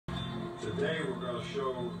Today we're going to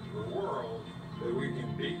show the world that we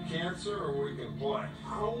can beat cancer or we can play.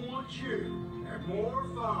 I want you to have more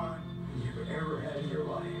fun than you've ever had in your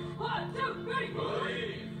life. 1, 2, 3,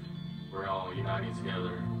 Believe! We're all uniting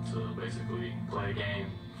together to basically play a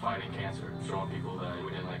game fighting cancer, showing people that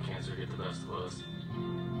we didn't let cancer get the best of us.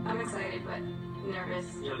 I'm excited, but nervous.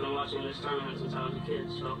 I've been watching this tournament since I was a kid,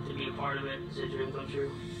 so to be a part of it is a dream come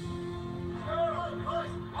true.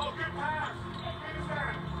 Oh, good pass!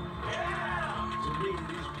 Yeah! To me,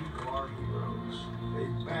 these people are heroes. They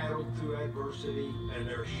battled through adversity, And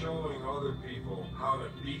they're showing other people how to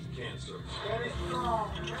beat cancer. very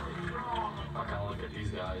strong, very strong. I kind of look at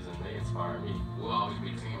these guys and they inspire me. We'll always be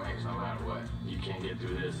teammates no matter what. You can't get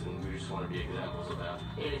through this, and we just want to be examples of that.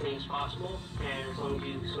 Anything's possible, and as long as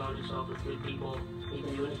you surround yourself with good people, you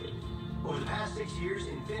can do anything. Over the past 6 years,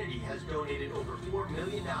 Infinity has donated over $4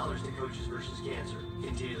 million to Coaches vs. Cancer.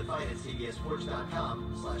 Continue the fight at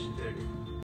cbsports.com/infinity.